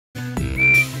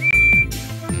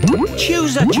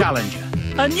Choose a challenger.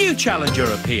 A new challenger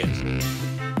appears.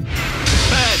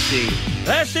 Percy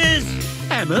versus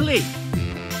Emily.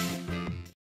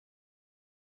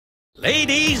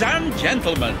 Ladies and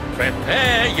gentlemen,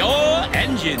 prepare your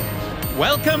engines.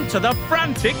 Welcome to the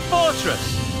Frantic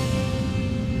Fortress.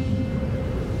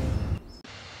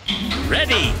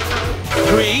 Ready?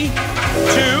 3,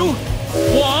 2,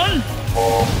 1,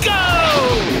 go!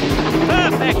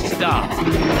 Perfect start.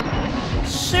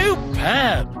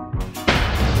 Superb.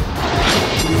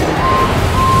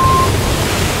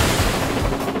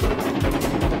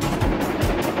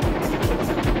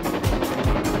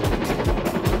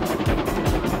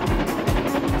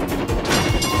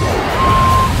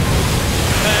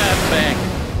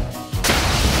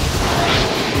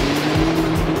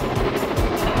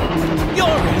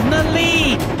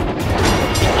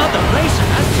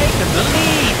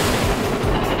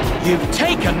 You've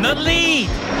taken the lead!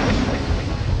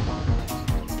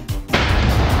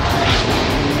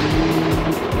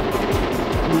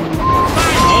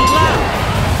 Final lap!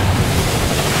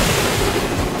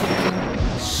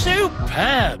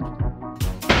 Superb!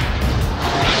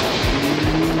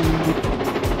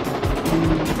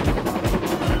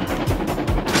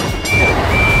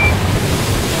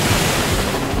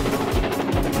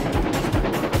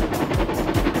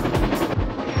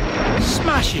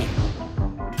 Smashing!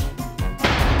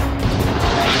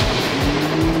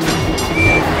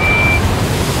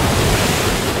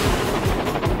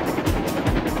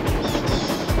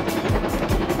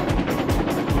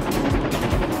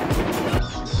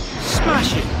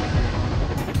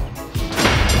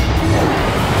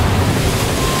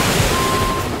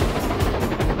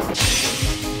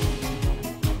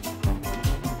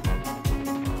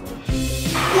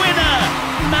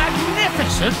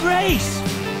 Race!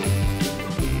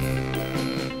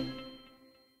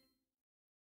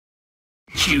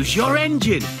 Choose your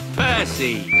engine,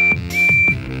 Percy.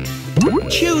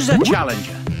 Choose a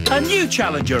challenger. A new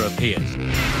challenger appears.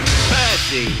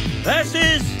 Percy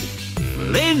versus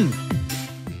Flynn.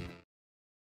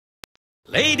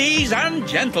 Ladies and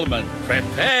gentlemen,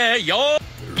 prepare your...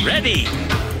 Ready?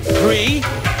 3,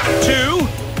 2,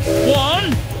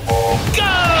 1,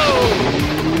 go!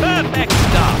 Perfect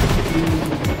start.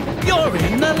 You're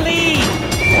in the lead!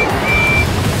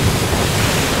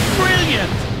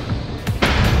 Brilliant!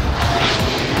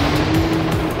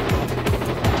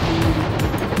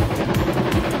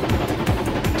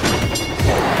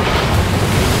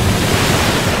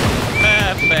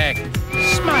 Perfect!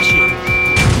 Smashing!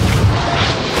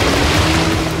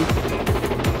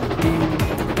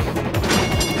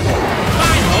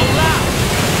 Final lap!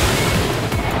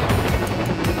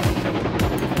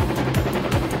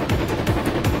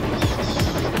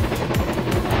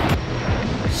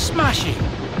 Smashing!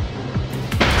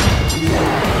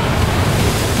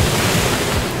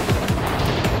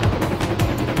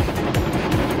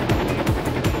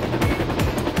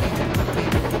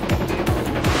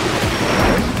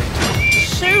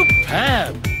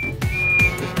 Superb!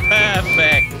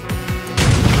 Perfect!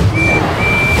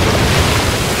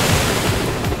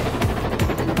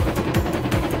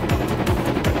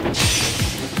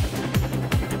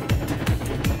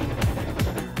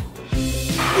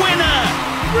 Winner!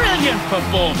 Brilliant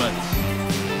performance!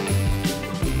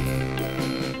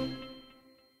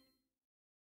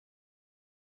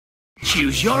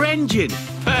 Choose your engine,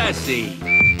 Percy.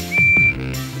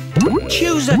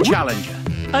 Choose a challenger.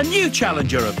 A new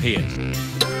challenger appears.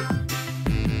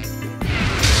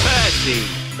 Percy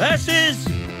versus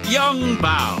Yong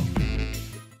Bao.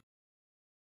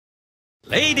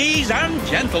 Ladies and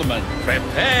gentlemen,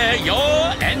 prepare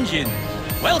your engine.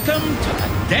 Welcome to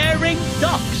the Daring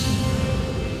Docks.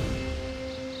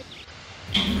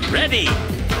 Ready?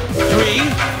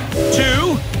 3,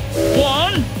 2,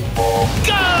 1,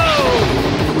 go!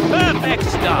 Perfect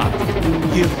start.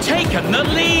 You've taken the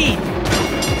lead.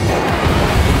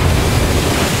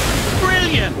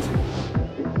 Brilliant.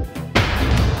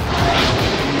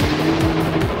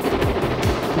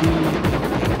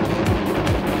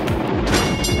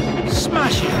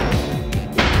 Smash it.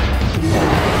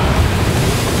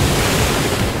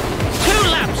 2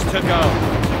 laps to go.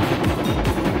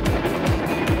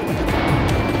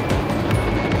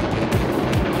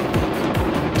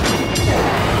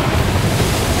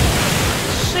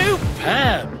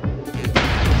 Superb!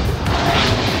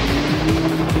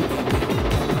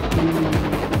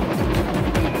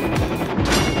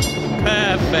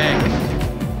 Perfect!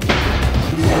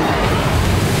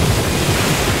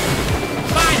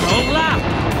 Final lap!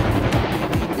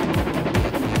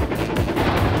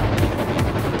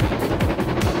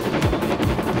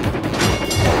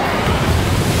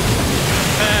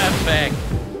 Perfect!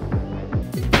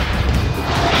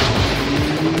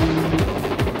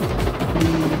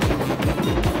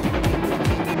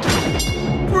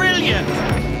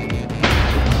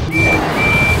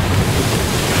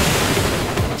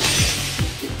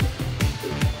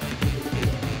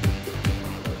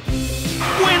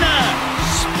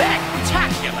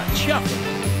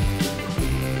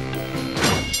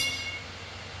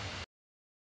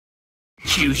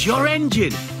 Choose your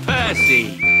engine,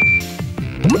 Percy.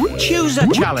 Choose a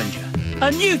challenger.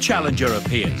 A new challenger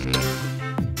appears.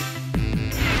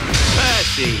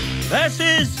 Percy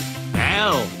versus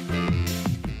Belle.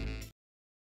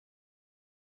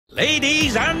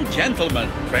 Ladies and gentlemen,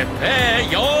 prepare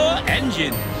your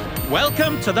engines.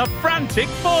 Welcome to the frantic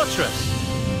fortress.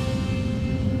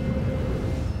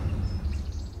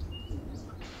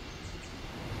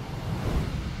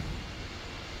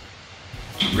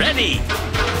 Ready?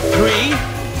 3,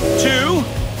 2,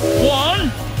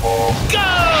 1, go!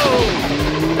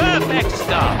 Perfect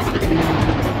start.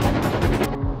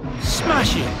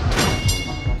 Smash it.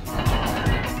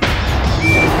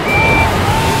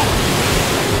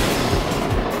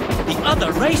 The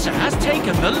other racer has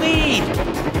taken the lead.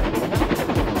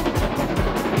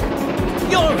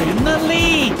 You're in the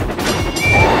lead.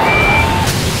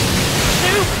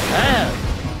 Superb.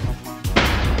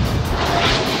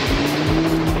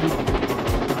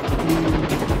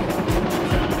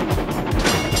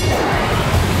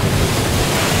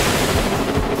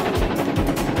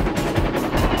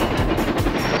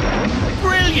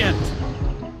 Brilliant.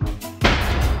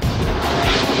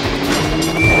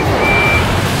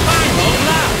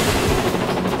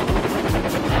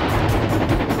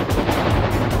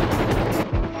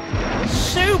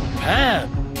 Superb!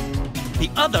 The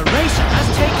other racer has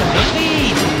taken the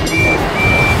lead.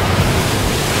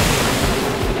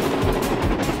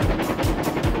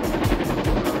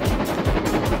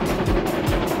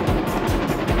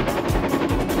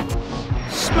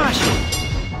 Smash it!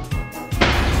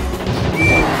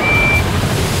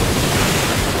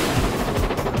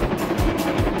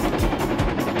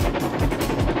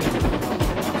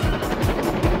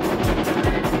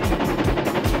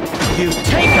 You've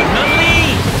taken the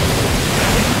lead!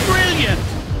 Brilliant!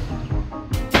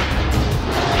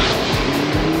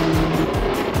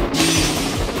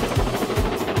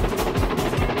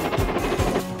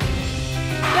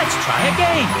 Let's try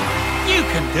again. You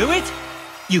can do it.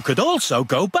 You could also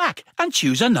go back and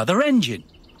choose another engine.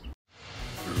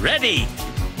 Ready?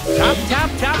 Tap, tap,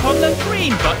 tap on the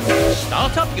green button to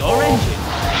start up your engine.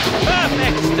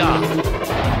 Perfect start.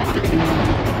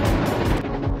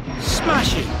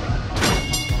 Smash it.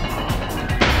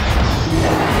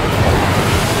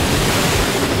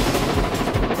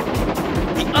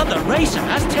 The other racer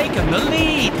has taken the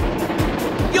lead.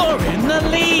 You're in the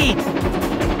lead.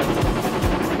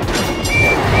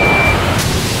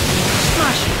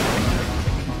 Smash it.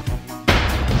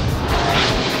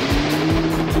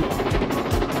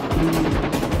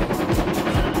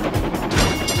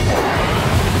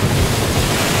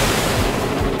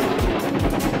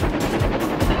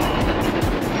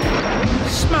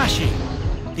 Smash it.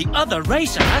 The other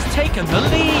racer has taken the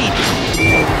lead.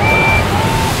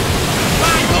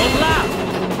 Final lap.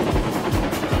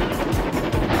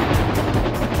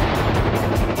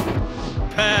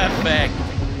 Perfect.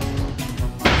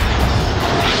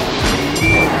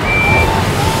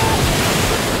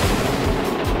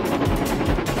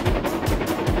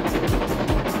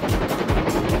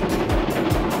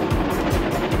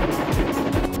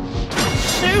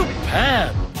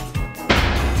 Superb.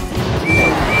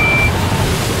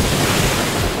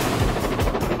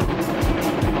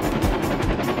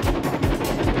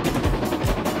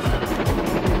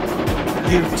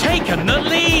 You've taken the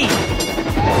lead! The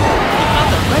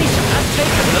other racer has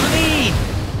taken the lead!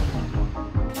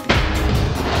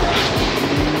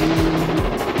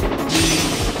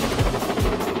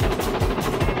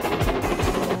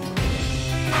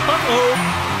 Uh-oh!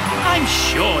 I'm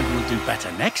sure you'll do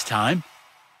better next time.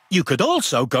 You could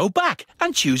also go back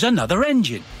and choose another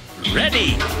engine.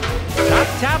 Ready? Tap,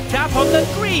 tap, tap on the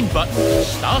green button to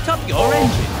start up your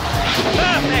engine.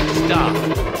 Perfect start!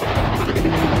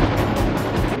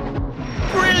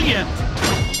 Brilliant!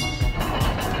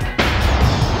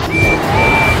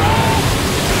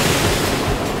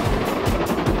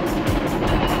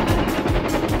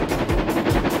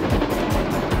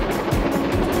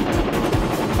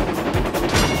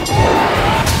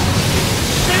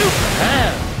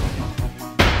 Superb!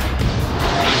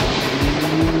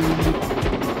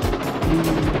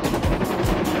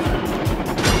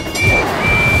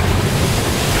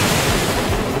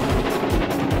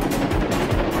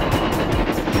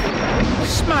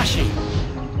 Smashing!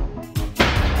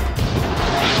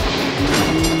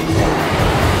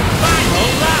 Final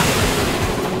lap!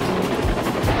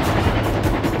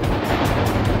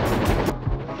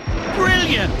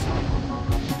 Brilliant!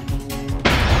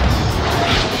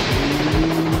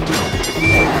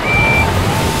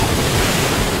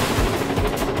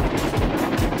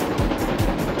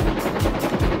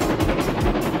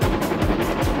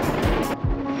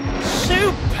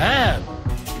 Superb!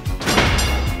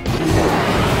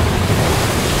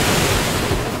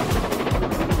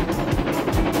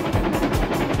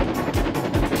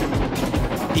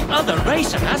 Another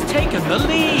racer has taken the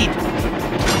lead.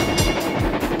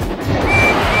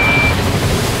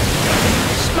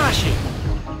 Splashy.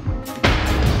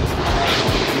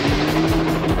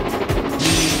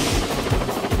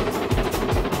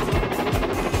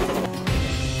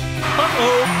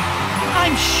 Uh-oh.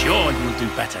 I'm sure you'll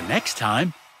do better next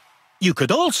time. You could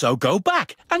also go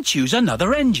back and choose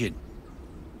another engine.